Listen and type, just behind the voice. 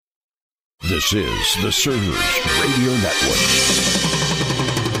This is the Servers Radio Network.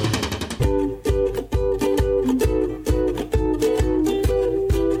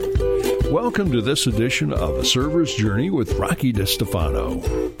 Welcome to this edition of A Server's Journey with Rocky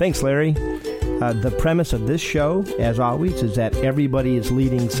DeStefano. Thanks, Larry. The premise of this show, as always, is that everybody is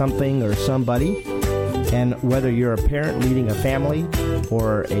leading something or somebody. And whether you're a parent leading a family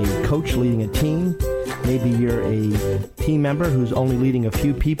or a coach leading a team, maybe you're a team member who's only leading a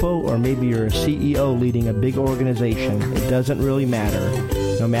few people, or maybe you're a CEO leading a big organization. It doesn't really matter,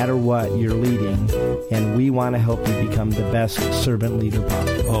 no matter what you're leading. And we want to help you become the best servant leader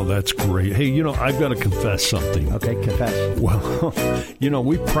possible. Oh, that's great. Hey, I've got to confess something. Okay, confess. Well,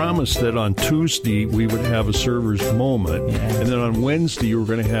 we promised that on Tuesday we would have a server's moment. Yeah. And then on Wednesday you were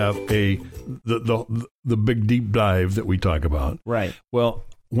going to have the big deep dive that we talk about. Right. Well,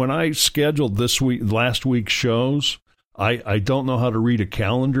 when I scheduled last week's shows, I don't know how to read a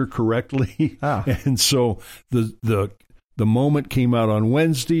calendar correctly. Oh. And so the moment came out on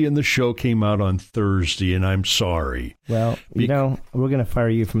Wednesday and the show came out on Thursday, and I'm sorry. Well, we're going to fire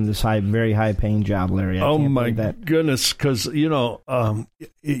you from this very high-paying job, Larry. Oh, my goodness, because, you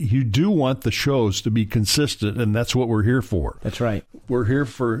do want the shows to be consistent, and that's what we're here for. That's right. We're here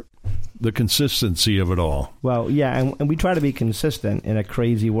for the consistency of it all. Well, yeah, and we try to be consistent in a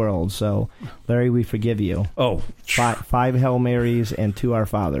crazy world. So, Larry, we forgive you. Oh, five Hail Marys and 2 Our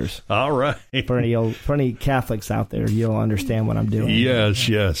Fathers. All right. For any Catholics out there, you'll understand what I'm doing. Yes.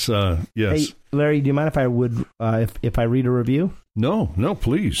 Hey, Larry, do you mind if I would if I read a review? No,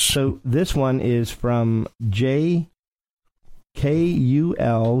 please. So this one is from JKULWKB.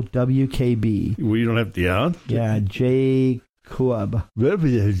 We don't have to, Yeah, J. Kuab.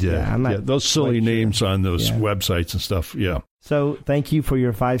 Yeah, those silly names sure. on those websites and stuff. Yeah. So thank you for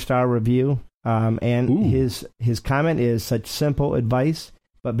your 5-star review. And his comment is such simple advice,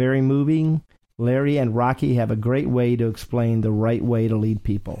 but very moving. Larry and Rocky have a great way to explain the right way to lead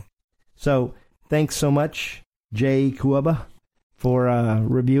people. So thanks so much, Jay Kuaba, for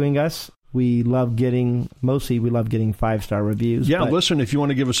reviewing us. We love getting 5-star reviews. Yeah, listen, if you want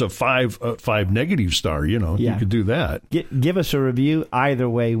to give us a five negative star, you could do that. Give us a review. Either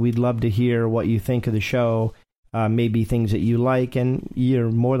way, we'd love to hear what you think of the show, maybe things that you like, and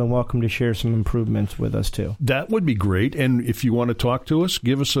you're more than welcome to share some improvements with us too. That would be great. And if you want to talk to us,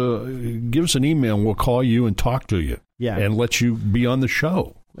 give us an email, and we'll call you and talk to you. Yeah. And let you be on the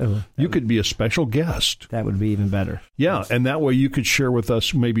show. You could be a special guest. That would be even better. Yeah, yes. And that way you could share with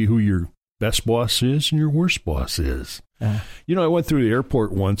us maybe who your best boss is and your worst boss is. I went through the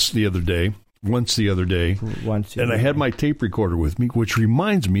airport once the other day, and I had my tape recorder with me, which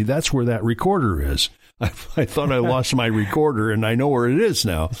reminds me that's where that recorder is. I thought I lost my recorder, and I know where it is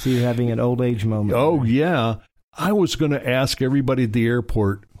now. So you're having an old age moment. Oh, yeah. I was going to ask everybody at the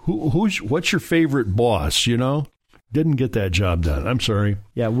airport, what's your favorite boss, Didn't get that job done. I'm sorry.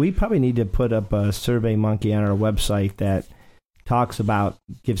 Yeah, we probably need to put up a Survey Monkey on our website that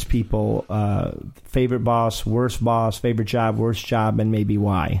gives people favorite boss, favorite job, worst job, and maybe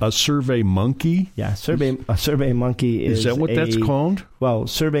why. A Survey Monkey? Yeah, a Survey Monkey is that what that's called? Well,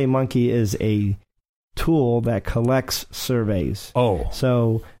 Survey Monkey is a tool that collects surveys. Oh.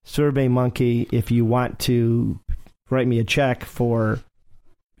 So Survey Monkey, if you want to write me a check for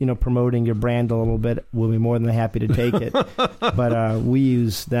promoting your brand a little bit, we'll be more than happy to take it. But we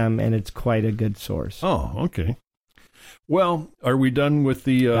use them, and it's quite a good source. Oh, okay. Well, are we done with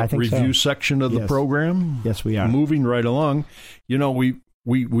the review section of the program? Yes, we are. Moving right along.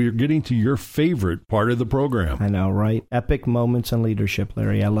 We're getting to your favorite part of the program. I know, right? Epic moments in leadership,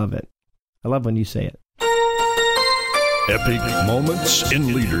 Larry. I love it. I love when you say it. Epic moments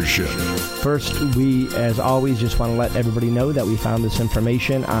in leadership. First, we, as always, just want to let everybody know that we found this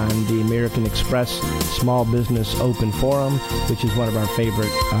information on the American Express Small Business Open Forum, which is one of our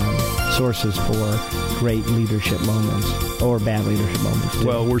favorite sources for great leadership moments, or bad leadership moments, too.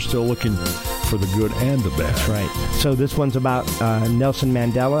 Well, we're still looking for the good and the bad. That's right. So this one's about Nelson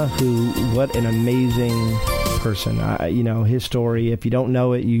Mandela, what an amazing person. His story, if you don't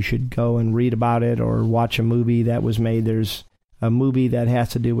know it, you should go and read about it or watch a movie that was made. There's a movie that has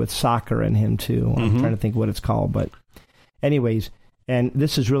to do with soccer in him, too. I'm trying to think what it's called. But anyways, and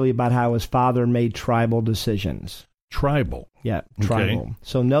this is really about how his father made tribal decisions. Tribal? Yeah, tribal. Okay.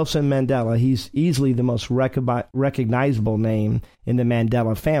 So Nelson Mandela, he's easily the most recognizable name in the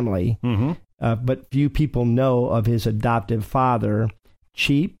Mandela family. But few people know of his adoptive father,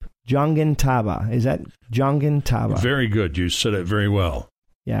 Chief Jongan Taba. Is that Jongan Taba? Very good. You said it very well.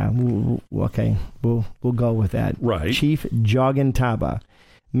 Yeah. Okay. We'll go with that. Right. Chief Jongan Taba.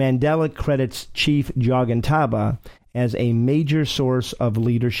 Mandela credits Chief Jongan Taba as a major source of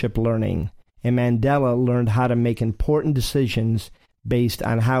leadership learning. and Mandela learned how to make important decisions based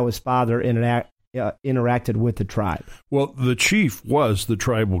on how his father interacted with the tribe. Well, the chief was the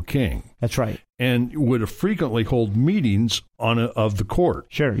tribal king. That's right. And would frequently hold meetings of the court.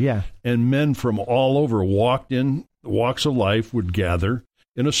 Sure, yeah. And men from all over walks of life would gather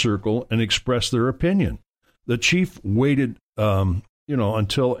in a circle and express their opinion. The chief waited,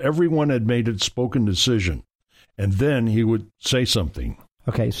 until everyone had made a spoken decision, and then he would say something.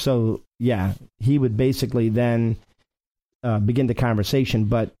 Okay, so, yeah, he would basically then begin the conversation,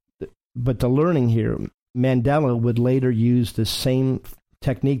 but the learning here, Mandela would later use the same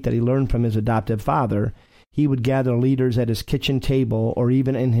technique that he learned from his adoptive father. He would gather leaders at his kitchen table or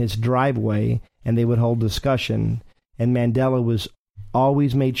even in his driveway, and they would hold discussion. And Mandela was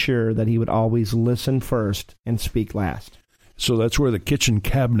always made sure that he would always listen first and speak last. So that's where the kitchen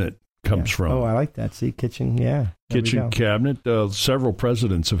cabinet comes from. Oh, I like that. See, kitchen, yeah. Kitchen cabinet. Several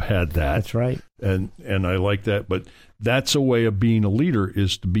presidents have had that. That's right. And I like that. But that's a way of being a leader,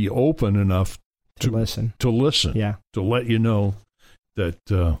 is to be open enough to listen. To listen. Yeah. To let you know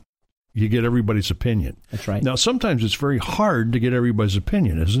that you get everybody's opinion. That's right. Now, sometimes it's very hard to get everybody's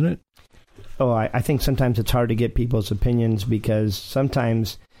opinion, isn't it? Oh, I think sometimes it's hard to get people's opinions because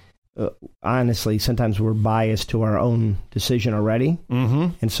sometimes, honestly, sometimes we're biased to our own decision already. Mm-hmm.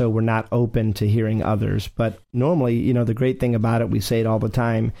 And so we're not open to hearing others. But normally, the great thing about it, we say it all the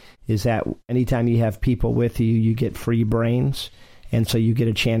time, is that anytime you have people with you, you get free brains. And so you get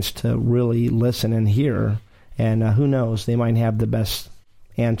a chance to really listen and hear. And who knows, they might have the best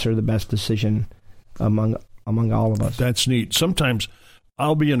answer, the best decision among all of us. That's neat. Sometimes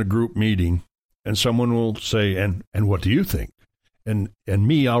I'll be in a group meeting and someone will say, and what do you think? And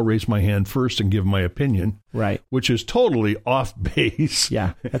me, I'll raise my hand first and give my opinion. Right. Which is totally off base.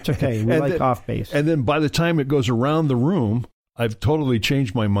 Yeah, that's okay. We like off base. And then by the time it goes around the room, I've totally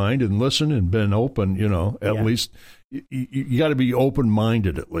changed my mind and listened and been open, at least. You got to be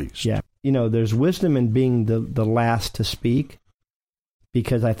open-minded at least. Yeah. There's wisdom in being the last to speak,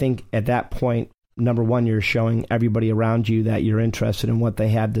 because I think at that point, number one, you're showing everybody around you that you're interested in what they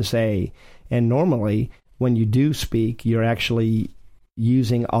have to say. And normally, when you do speak, you're actually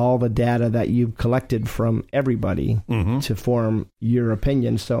using all the data that you've collected from everybody to form your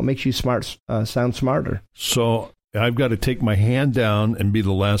opinion. So it makes you sound smarter. So I've got to take my hand down and be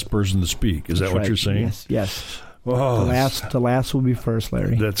the last person to speak. Is that what you're saying? Yes. Oh, the last will be first,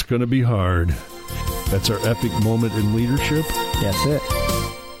 Larry. That's going to be hard. That's our epic moment in leadership. That's it.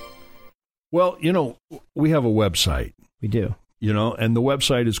 Well, we have a website. We do. And the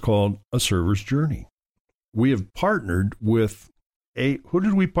website is called A Server's Journey. We have partnered with who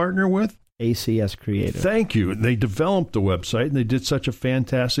did we partner with? ACS Creative. Thank you. They developed the website, and they did such a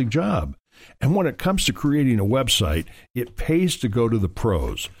fantastic job. And when it comes to creating a website, it pays to go to the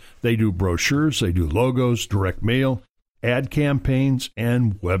pros. They do brochures, they do logos, direct mail, ad campaigns,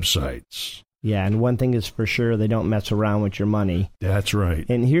 and websites. Yeah, and one thing is for sure, they don't mess around with your money. That's right.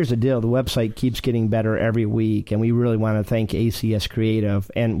 And here's the deal. The website keeps getting better every week, and we really want to thank ACS Creative.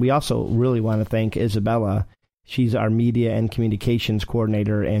 And we also really want to thank Isabella. She's our media and communications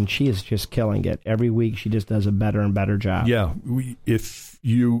coordinator, and she is just killing it. Every week, she just does a better and better job. Yeah. If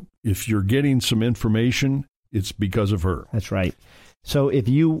you're getting some information, it's because of her. That's right. So if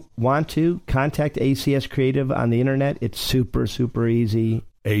you want to contact ACS Creative on the internet, it's super, super easy.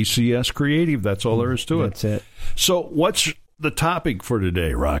 ACS Creative, that's all there is to it. That's it. So what's the topic for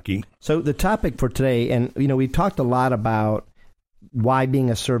today, Rocky? So the topic for today, and we've talked a lot about why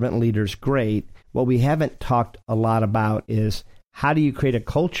being a servant leader is great. What we haven't talked a lot about is how do you create a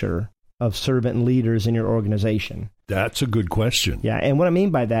culture of servant leaders in your organization? That's a good question. Yeah, and what I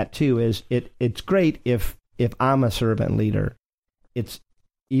mean by that too is it's great if I'm a servant leader. It's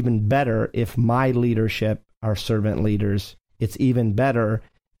even better if my leadership are servant leaders. It's even better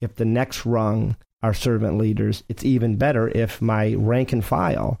if the next rung are servant leaders. It's even better if my rank and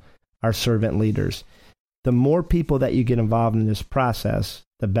file are servant leaders. The more people that you get involved in this process,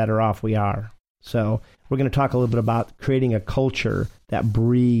 the better off we are. So we're going to talk a little bit about creating a culture that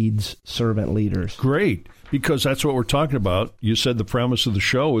breeds servant leaders. Great, because that's what we're talking about. You said the premise of the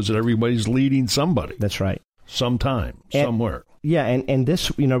show is that everybody's leading somebody. That's right. Sometime, somewhere. Yeah, and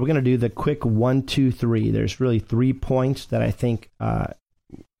this, we're going to do the quick 1, 2, 3. There's really 3 points that I think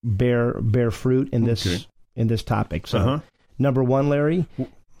bear fruit in this topic. So, number one, Larry,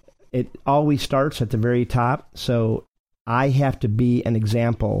 it always starts at the very top. So I have to be an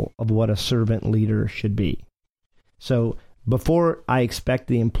example of what a servant leader should be. So before I expect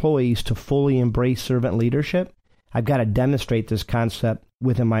the employees to fully embrace servant leadership, I've got to demonstrate this concept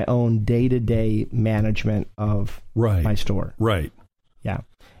within my own day-to-day management of my store. Right. Yeah.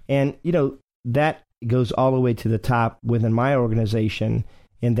 And, that goes all the way to the top within my organization,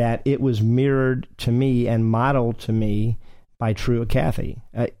 in that it was mirrored to me and modeled to me by Truett Cathy.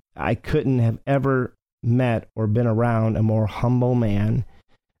 I couldn't have ever met or been around a more humble man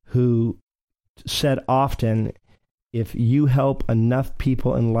who said often, if you help enough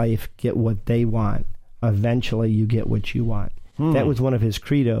people in life get what they want, eventually you get what you want. That was one of his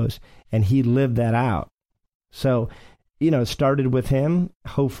credos, and he lived that out. So, it started with him.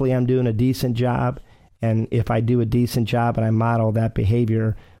 Hopefully I'm doing a decent job. And if I do a decent job and I model that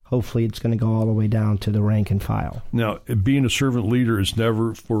behavior, hopefully it's going to go all the way down to the rank and file. Now, being a servant leader is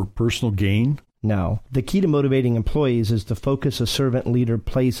never for personal gain? No. The key to motivating employees is the focus a servant leader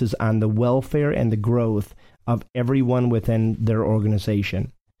places on the welfare and the growth of everyone within their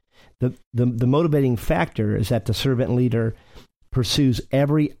organization. The motivating factor is that the servant leader pursues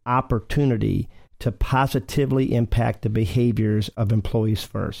every opportunity to positively impact the behaviors of employees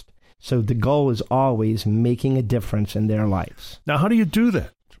first. So the goal is always making a difference in their lives. Now, how do you do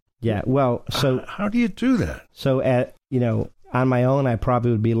that? Yeah, well, so... How do you do that? So, on my own, I probably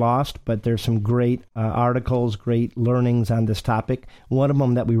would be lost, but there's some great articles, great learnings on this topic. One of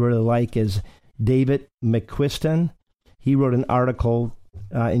them that we really like is David McQuiston. He wrote an article,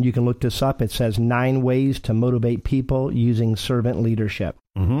 and you can look this up. It says 9 ways to motivate people using servant leadership.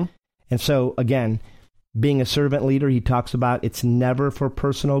 Mm-hmm. And so, again, being a servant leader, he talks about it's never for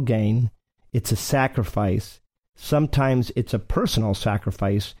personal gain. It's a sacrifice. Sometimes it's a personal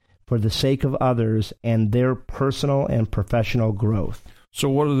sacrifice for the sake of others and their personal and professional growth. So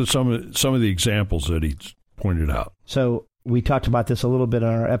what are some of the examples that he's pointed out? So we talked about this a little bit in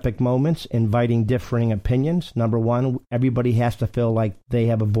our epic moments, inviting differing opinions. Number 1, everybody has to feel like they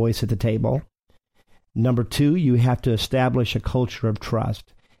have a voice at the table. Number 2, you have to establish a culture of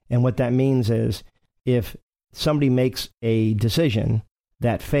trust. And what that means is, if somebody makes a decision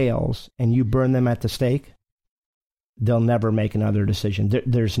that fails and you burn them at the stake, they'll never make another decision.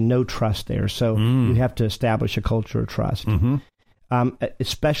 There's no trust there. So you have to establish a culture of trust. Mm-hmm.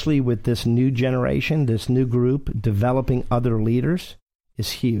 Especially with this new generation, this new group, developing other leaders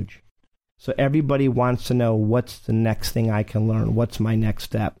is huge. So everybody wants to know, what's the next thing I can learn? What's my next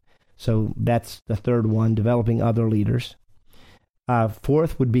step? So that's the third one, developing other leaders.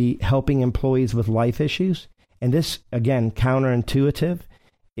 Fourth would be helping employees with life issues. And this, again, counterintuitive.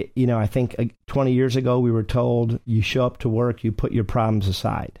 I think 20 years ago we were told you show up to work, you put your problems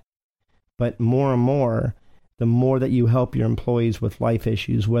aside. But more and more, the more that you help your employees with life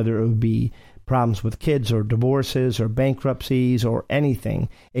issues, whether it would be problems with kids or divorces or bankruptcies or anything,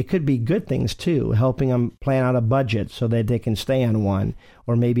 it could be good things too, helping them plan out a budget so that they can stay on one,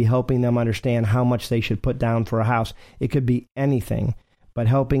 or maybe helping them understand how much they should put down for a house. It could be anything, but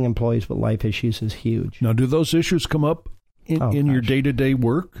helping employees with life issues is huge. Now, do those issues come up in your day-to-day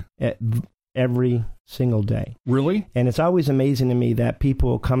work? Every single day. Really? And it's always amazing to me that people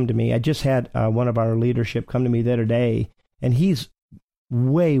will come to me. I just had one of our leadership come to me the other day, and he's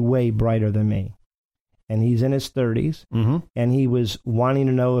way, way brighter than me. And he's in his 30s, mm-hmm. and he was wanting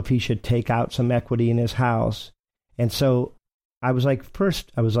to know if he should take out some equity in his house. And so I was like,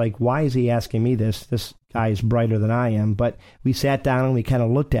 why is he asking me this? This guy is brighter than I am. But we sat down and we kind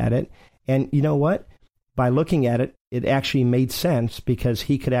of looked at it. And you know what? By looking at it, it actually made sense, because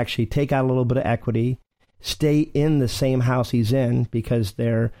he could actually take out a little bit of equity, stay in the same house he's in because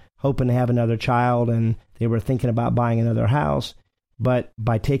they're hoping to have another child and they were thinking about buying another house. But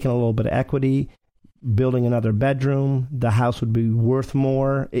by taking a little bit of equity, building another bedroom, the house would be worth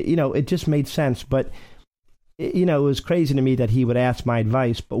more. It just made sense. But, it was crazy to me that he would ask my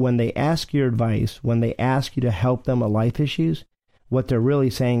advice. But when they ask your advice, when they ask you to help them with life issues, what they're really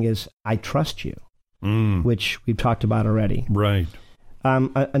saying is, I trust you, which we've talked about already. Right.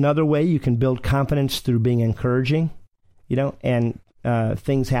 Another way you can build confidence through being encouraging, and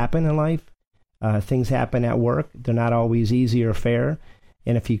things happen in life. Things happen at work. They're not always easy or fair.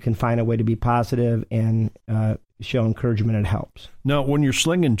 And if you can find a way to be positive and show encouragement, it helps. Now, when you're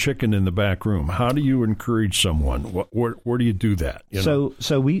slinging chicken in the back room, how do you encourage someone? Where do you do that?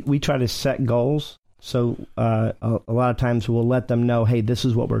 So we try to set goals. So a lot of times we'll let them know, hey, this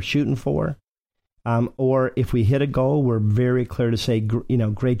is what we're shooting for. Or if we hit a goal, we're very clear to say,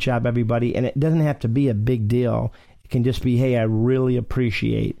 great job, everybody. And it doesn't have to be a big deal. It can just be, hey, I really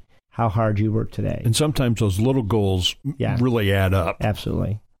appreciate how hard you work today. And sometimes those little goals really add up.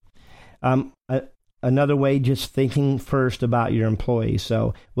 Absolutely. Another way, just thinking first about your employees.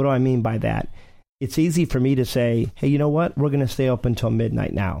 So what do I mean by that? It's easy for me to say, hey, you know what? We're going to stay open until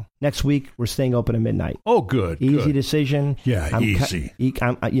midnight now. Next week, we're staying open at midnight. Oh, good. Easy decision. Yeah, easy.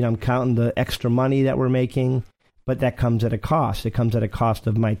 I'm counting the extra money that we're making. but that comes at a cost. It comes at a cost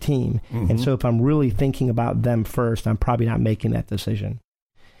of my team. And so if I'm really thinking about them first, I'm probably not making that decision.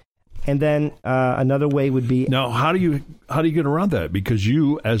 And then another way would be... Now, how do you get around that? Because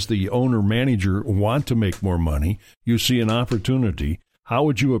you, as the owner-manager, want to make more money. You see an opportunity. How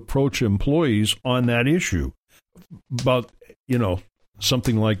would you approach employees on that issue about,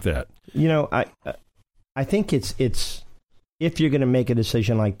 something like that? I think it's if you're going to make a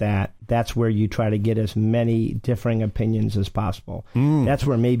decision like that, that's where you try to get as many differing opinions as possible. That's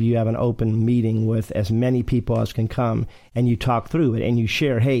where maybe you have an open meeting with as many people as can come, and you talk through it, and you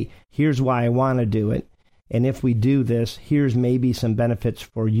share, hey, here's why I want to do it, and if we do this, here's maybe some benefits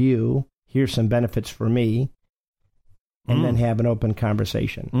for you, here's some benefits for me, and then have an open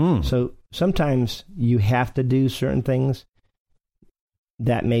conversation. So sometimes you have to do certain things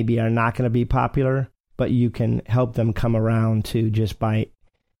that maybe are not going to be popular, but you can help them come around to just by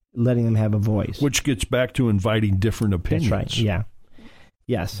letting them have a voice. Which gets back to inviting different opinions. That's right, yeah.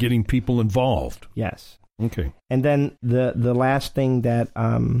 Yes. Getting people involved. Yes. Okay. And then the last thing that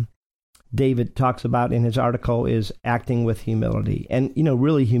David talks about in his article is acting with humility. And,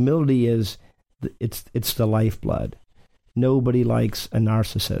 really humility is, it's the lifeblood. Nobody likes a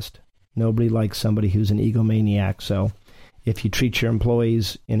narcissist. Nobody likes somebody who's an egomaniac. So if you treat your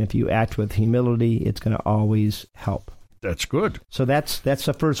employees and if you act with humility, it's going to always help. That's good. So that's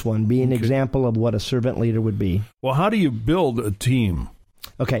the first one, be an example of what a servant leader would be. Well, how do you build a team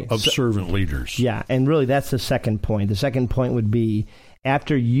of servant leaders? Yeah, and really that's the second point. The second point would be,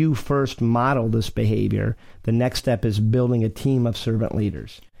 after you first model this behavior, the next step is building a team of servant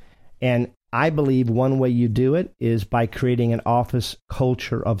leaders. And I believe one way you do it is by creating an office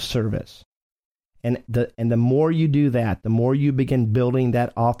culture of service. And the more you do that, the more you begin building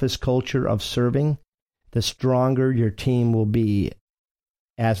that office culture of serving, the stronger your team will be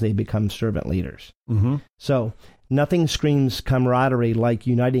as they become servant leaders. So nothing screams camaraderie like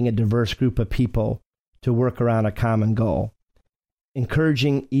uniting a diverse group of people to work around a common goal.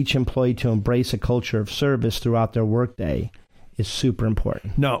 Encouraging each employee to embrace a culture of service throughout their workday is super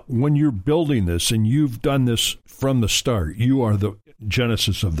important. Now, when you're building this, and you've done this from the start, you are the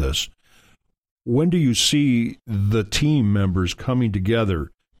genesis of this, when do you see the team members coming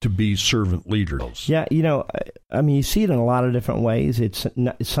together to be servant leaders? Yeah, you see it in a lot of different ways. It's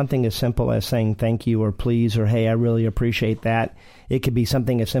something as simple as saying thank you or please or hey, I really appreciate that. It could be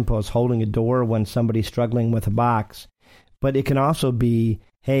something as simple as holding a door when somebody's struggling with a box. But it can also be,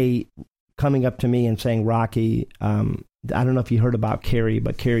 hey, coming up to me and saying, Rocky, I don't know if you heard about Carrie,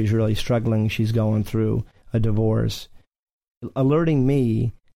 but Carrie's really struggling. She's going through a divorce. Alerting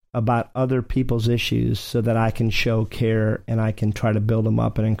me about other people's issues so that I can show care and I can try to build them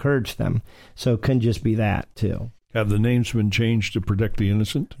up and encourage them. So it can just be that, too. Have the names been changed to protect the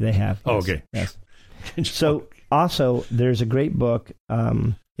innocent? They have. Oh, okay. Yes. So also, there's a great book,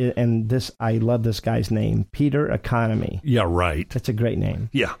 and this, I love this guy's name, Peter Economy. Yeah, right. That's a great name.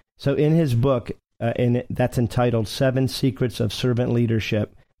 Yeah. So in his book, that's entitled 7 Secrets of Servant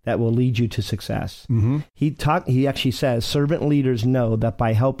Leadership that will lead you to success. He actually says, servant leaders know that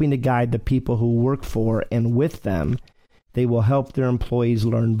by helping to guide the people who work for and with them, they will help their employees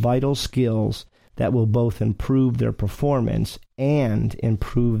learn vital skills that will both improve their performance and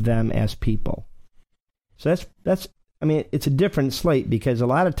improve them as people. So that's it's a different slate, because a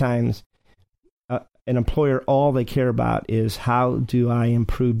lot of times an employer, all they care about is how do I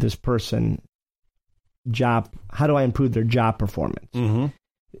improve this person how do I improve their job performance?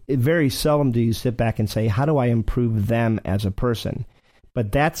 Very seldom do you sit back and say, how do I improve them as a person?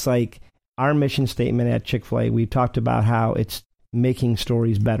 But that's like our mission statement at Chick-fil-A. We talked about how it's making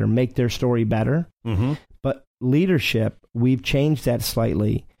stories better, make their story better. But leadership, we've changed that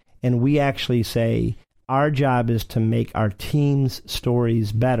slightly, and we actually say our job is to make our team's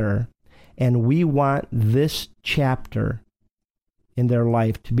stories better, and we want this chapter in their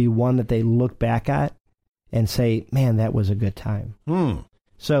life to be one that they look back at and say, man, that was a good time.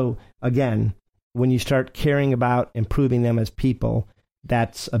 So, again, when you start caring about improving them as people,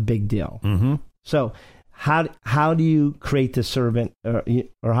 that's a big deal. So how do you create this servant,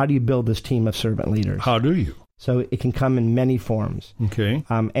 or how do you build this team of servant leaders? How do you? So it can come in many forms. Okay.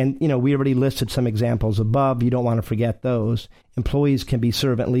 And, we already listed some examples above. You don't want to forget those. Employees can be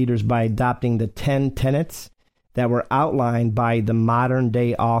servant leaders by adopting the 10 tenets that were outlined by the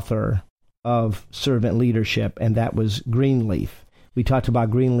modern-day author of servant leadership, and that was Greenleaf. We talked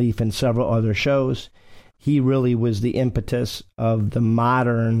about Greenleaf in several other shows. He really was the impetus of the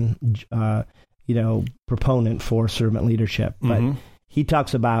modern, proponent for servant leadership. But he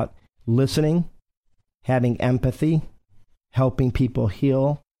talks about listening, having empathy, helping people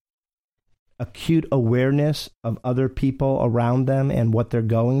heal, acute awareness of other people around them and what they're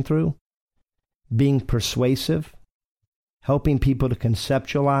going through, being persuasive, helping people to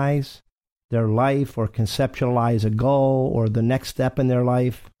conceptualize their life or conceptualize a goal or the next step in their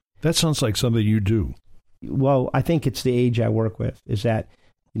life. That sounds like something you do. Well, I think it's the age I work with, is that,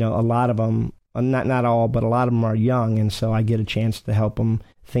 a lot of them, not all, but a lot of them are young, and so I get a chance to help them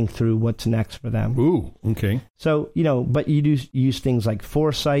think through what's next for them. Ooh, okay. So, but you do use things like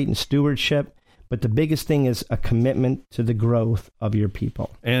foresight and stewardship, but the biggest thing is a commitment to the growth of your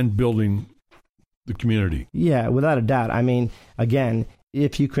people. And building the community. Yeah, without a doubt. I mean, again,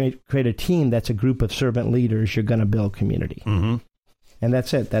 if you create a team that's a group of servant leaders, you're going to build community. Mm-hmm. And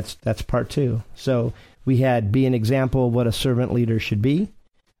that's it. That's part two. So we had be an example of what a servant leader should be.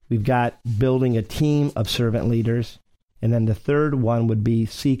 We've got building a team of servant leaders. And then the third one would be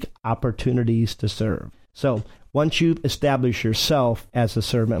seek opportunities to serve. So once you establish yourself as a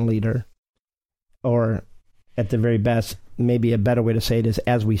servant leader, or at the very best, maybe a better way to say it is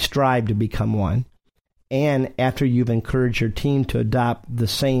as we strive to become one, and after you've encouraged your team to adopt the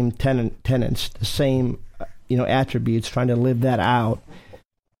same tenets, the same attributes, trying to live that out,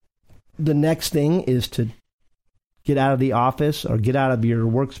 the next thing is to get out of the office or get out of your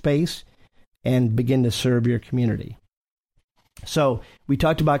workspace and begin to serve your community. So we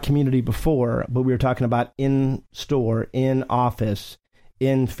talked about community before, but we were talking about in store, in office,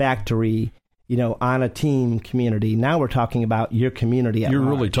 in factory, on a team community. Now we're talking about your community at large.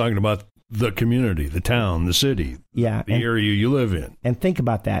 You're really talking about the community, the town, the city, the area you live in. And think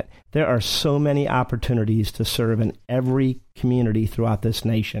about that. There are so many opportunities to serve in every community throughout this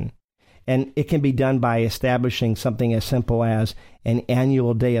nation. And it can be done by establishing something as simple as an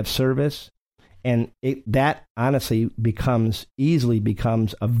annual day of service. And that honestly easily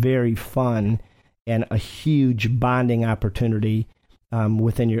becomes a very fun and a huge bonding opportunity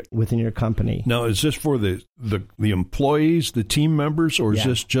within your company. Now, is this for the employees, the team members, or is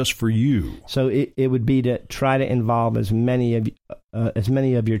this just for you? So it would be to try to involve as many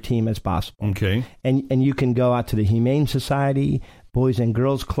of your team as possible. Okay. And you can go out to the Humane Society, Boys and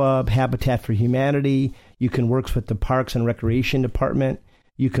Girls Club, Habitat for Humanity. You can work with the Parks and Recreation Department.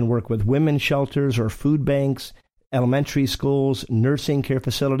 You can work with women's shelters or food banks, elementary schools, nursing care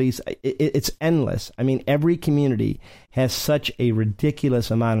facilities. It's endless. I mean, every community has such a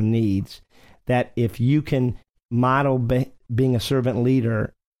ridiculous amount of needs that if you can model being a servant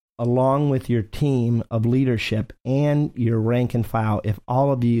leader along with your team of leadership and your rank and file, if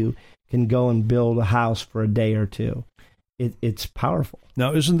all of you can go and build a house for a day or two, it's powerful.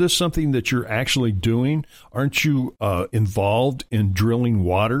 Now, isn't this something that you're actually doing? Aren't you involved in drilling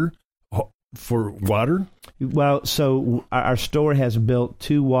water for water? Well, so our store has built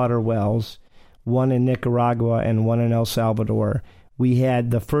 2 water wells, one in Nicaragua and one in El Salvador. We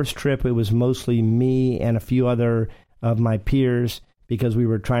had the first trip, it was mostly me and a few other of my peers because we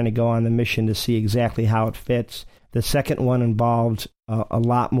were trying to go on the mission to see exactly how it fits. The second one involved a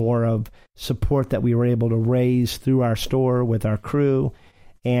lot more of support that we were able to raise through our store with our crew.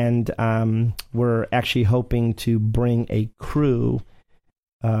 And we're actually hoping to bring a crew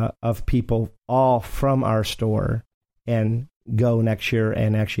of people all from our store and go next year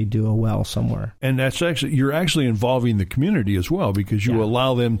and actually do a well somewhere. And you're actually involving the community as well because you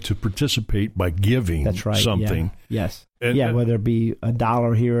allow them to participate by giving something. Yeah. Yes. Whether it be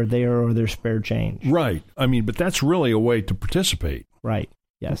 $1 here or there or their spare change. Right. I mean, but that's really a way to participate. Right.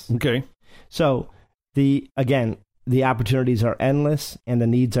 Yes. Okay. So the opportunities are endless and the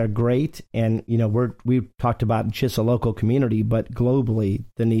needs are great. And, we've talked about just a local community, but globally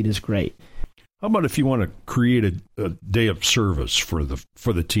the need is great. How about if you want to create a day of service for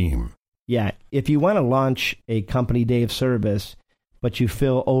the team? Yeah. If you want to launch a company day of service, but you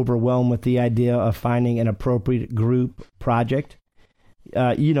feel overwhelmed with the idea of finding an appropriate group project,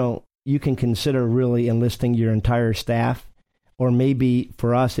 you can consider really enlisting your entire staff. Or maybe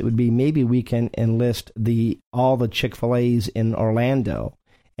for us, it would be maybe we can enlist all the Chick-fil-A's in Orlando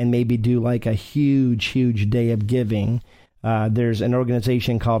and maybe do like a huge, huge day of giving. There's an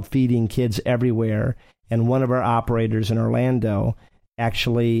organization called Feeding Kids Everywhere, and one of our operators in Orlando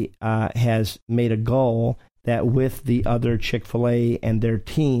actually has made a goal that with the other Chick-fil-A and their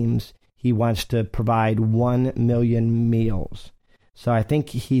teams, he wants to provide 1 million meals. So I think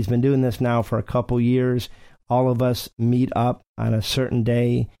he's been doing this now for a couple years. All of us meet up on a certain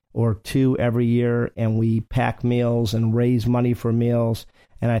day or 2 every year, and we pack meals and raise money for meals.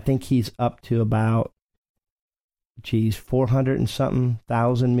 And I think he's up to about, 400 and something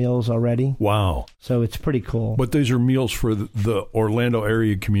thousand meals already. Wow. So it's pretty cool. But these are meals for the Orlando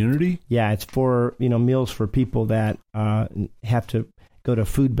area community? Yeah, it's for, meals for people that have to go to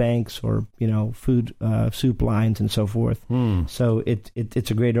food banks or, food soup lines and so forth. So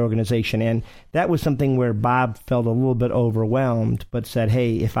it's a great organization. And that was something where Bob felt a little bit overwhelmed, but said,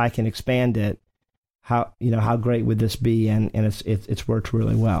 hey, if I can expand it, how great would this be? And it's worked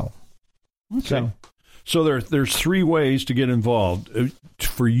really well. Okay. So there's 3 ways to get involved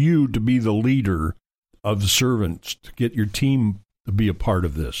for you to be the leader of the servants, to get your team to be a part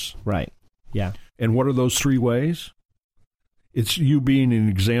of this. Right. Yeah. And what are those 3 ways? It's you being an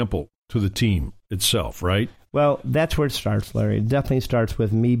example to the team itself, right? Well, that's where it starts, Larry. It definitely starts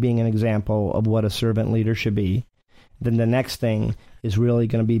with me being an example of what a servant leader should be. Then the next thing is really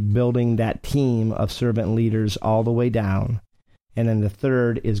going to be building that team of servant leaders all the way down. And then the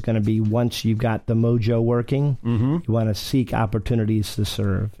third is going to be once you've got the mojo working, you want to seek opportunities to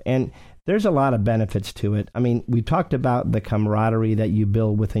serve. And there's a lot of benefits to it. I mean, we talked about the camaraderie that you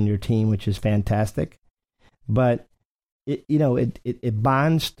build within your team, which is fantastic. But, it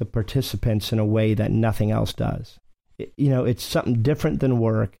bonds the participants in a way that nothing else does. It's something different than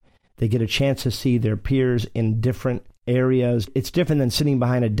work. They get a chance to see their peers in different areas. It's different than sitting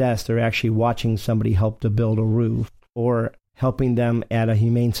behind a desk. They're actually watching somebody help to build a roof or helping them at a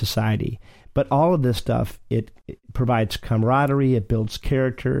humane society. But all of this stuff, it provides camaraderie, it builds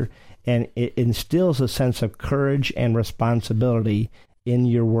character, and it instills a sense of courage and responsibility in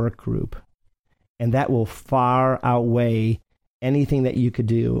your work group. And that will far outweigh anything that you could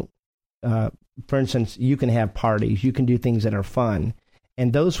do. For instance, you can have parties, you can do things that are fun,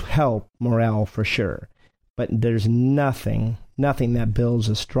 and those help morale for sure. But there's nothing that builds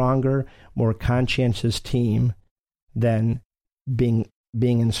a stronger, more conscientious team than being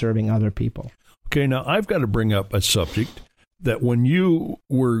and serving other people. Okay, now I've got to bring up a subject that when you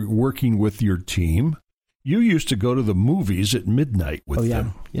were working with your team, you used to go to the movies at midnight with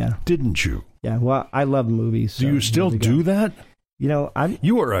them. Yeah. Didn't you? Yeah, well, I love movies. Do you still do that?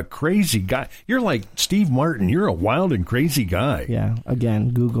 You are a crazy guy. You're like Steve Martin. You're a wild and crazy guy. Yeah,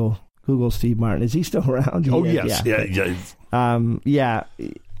 again, Google Steve Martin. Is he still around? Oh, yes. Yeah.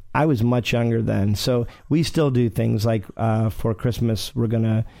 I was much younger then, so we still do things like for Christmas, we're going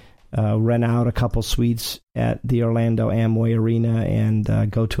to rent out a couple suites at the Orlando Amway Arena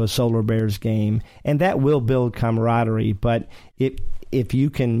and go to a Solar Bears game, and that will build camaraderie. But if you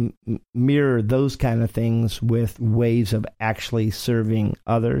can mirror those kind of things with ways of actually serving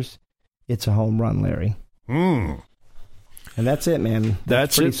others, it's a home run, Larry. And that's it, man.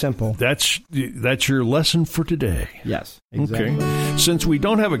 That's pretty simple. That's your lesson for today. Yes, exactly. Okay. Since we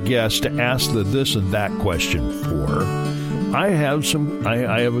don't have a guest to ask the this and that question for, I have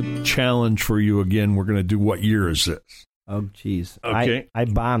a challenge for you again. We're going to do what year is this? Oh, geez. Okay. I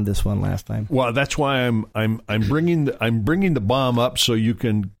bombed this one last time. Well, that's why I'm bringing the bomb up so you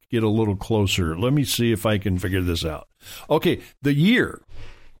can get a little closer. Let me see if I can figure this out. Okay, the year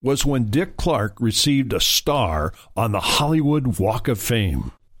was when Dick Clark received a star on the Hollywood Walk of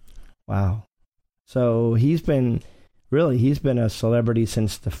Fame. Wow. So he's been a celebrity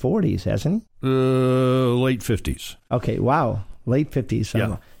since the 40s, hasn't he? Late 50s. Okay, wow. Late 50s.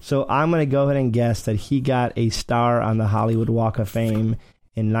 Yeah. So I'm going to go ahead and guess that he got a star on the Hollywood Walk of Fame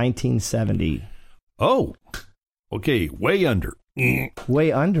in 1970. Oh, okay. Way under.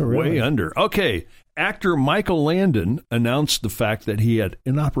 Way under, really? Way under. Okay. Actor Michael Landon announced the fact that he had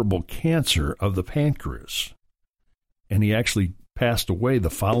inoperable cancer of the pancreas, and he actually passed away the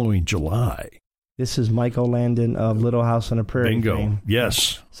following July. This is Michael Landon of Little House on the Prairie. Bingo. Fame.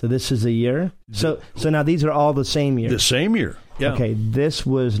 Yes. So this is a year? So now these are all the same year? The same year. Yeah. Okay, this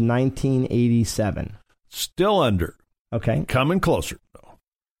was 1987. Still under. Okay. Coming closer, though.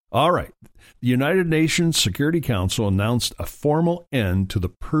 All right. The United Nations Security Council announced a formal end to the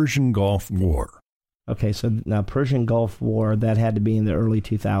Persian Gulf War. Okay, so now Persian Gulf War, that had to be in the early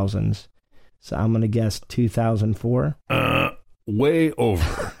 2000s. So I'm going to guess 2004? Way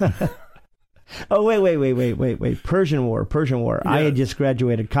over. Oh, wait. Persian War. Yes. I had just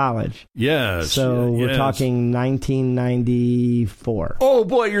graduated college. Yes. So we're talking 1994. Oh,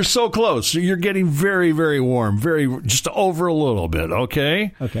 boy, you're so close. You're getting very, very warm. Just over a little bit,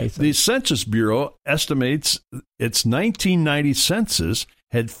 okay? Okay. So. The Census Bureau estimates its 1990 census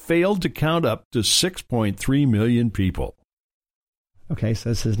had failed to count up to 6.3 million people. Okay, so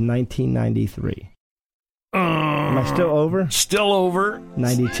this is 1993. Am I still over? Still over.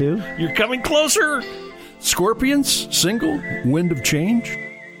 92? You're coming closer. Scorpions, single, Wind of Change.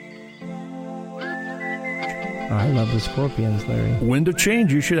 Oh, I love the Scorpions, Larry. Wind of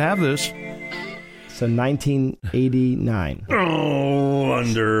Change, you should have this. So 1989. Oh,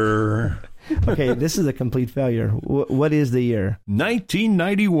 under. Okay, this is a complete failure. What is the year?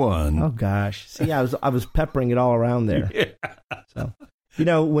 1991. Oh gosh. See, I was peppering it all around there. Yeah. So You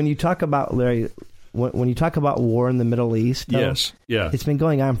know, when you talk about, Larry, when you talk about war in the Middle East, though, yes, yeah, it's been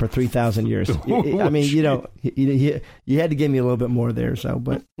going on for 3,000 years. I mean, you know, you had to give me a little bit more there. So,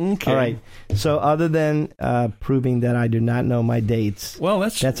 but okay. All right. So, other than proving that I do not know my dates, well,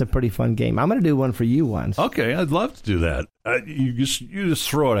 that's a pretty fun game. I'm going to do one for you once. Okay, I'd love to do that. You just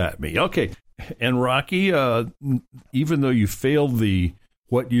throw it at me. Okay, and Rocky, even though you failed the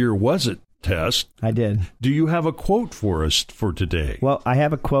what year was it test. I did. Do you have a quote for us for today? Well, I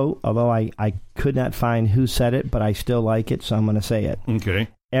have a quote, although I could not find who said it, but I still like it, so I'm going to say it. Okay.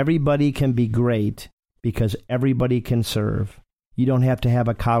 Everybody can be great because everybody can serve. You don't have to have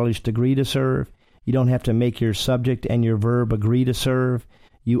a college degree to serve. You don't have to make your subject and your verb agree to serve.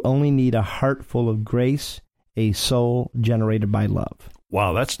 You only need a heart full of grace, a soul generated by love.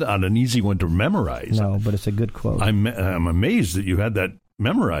 Wow, that's not an easy one to memorize. No, but it's a good quote. I'm amazed that you had that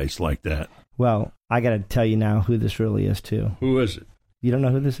memorized like that. Well, I got to tell you now who this really is, too. Who is it? You don't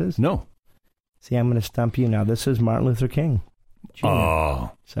know who this is? No. See, I'm going to stump you now. This is Martin Luther King Jr.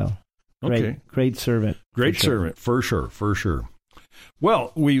 Oh. So, okay. Great servant. Great servant, for sure.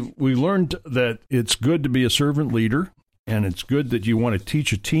 Well, we learned that it's good to be a servant leader, and it's good that you want to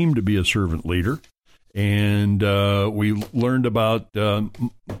teach a team to be a servant leader. And we learned about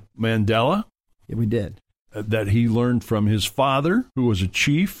Mandela. Yeah, we did. That he learned from his father, who was a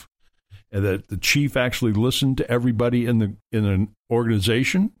chief, and that the chief actually listened to everybody in an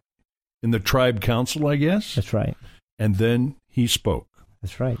organization, in the tribe council, I guess. That's right. And then he spoke.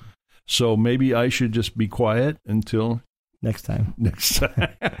 That's right. So maybe I should just be quiet until next time.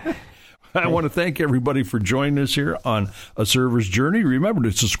 I want to thank everybody for joining us here on A Server's Journey. Remember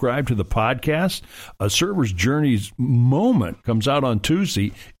to subscribe to the podcast. A Server's Journey's Moment comes out on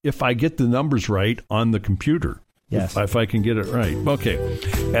Tuesday, if I get the numbers right on the computer. Yes. If I can get it right. Okay.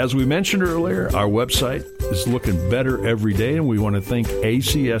 As we mentioned earlier, our website is looking better every day, and we want to thank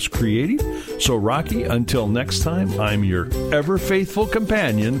ACS Creative. So, Rocky, until next time, I'm your ever-faithful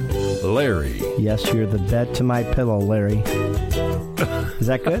companion, Larry. Yes, you're the bed to my pillow, Larry. Is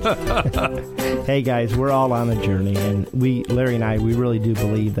that good? Hey, guys, we're all on a journey, and Larry and I, we really do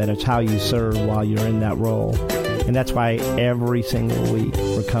believe that it's how you serve while you're in that role. And that's why every single week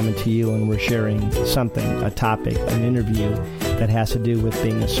we're coming to you and we're sharing something, a topic, an interview that has to do with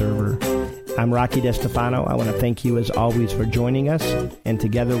being a server. I'm Rocky DeStefano. I want to thank you as always for joining us, and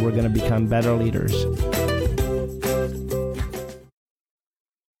together we're going to become better leaders.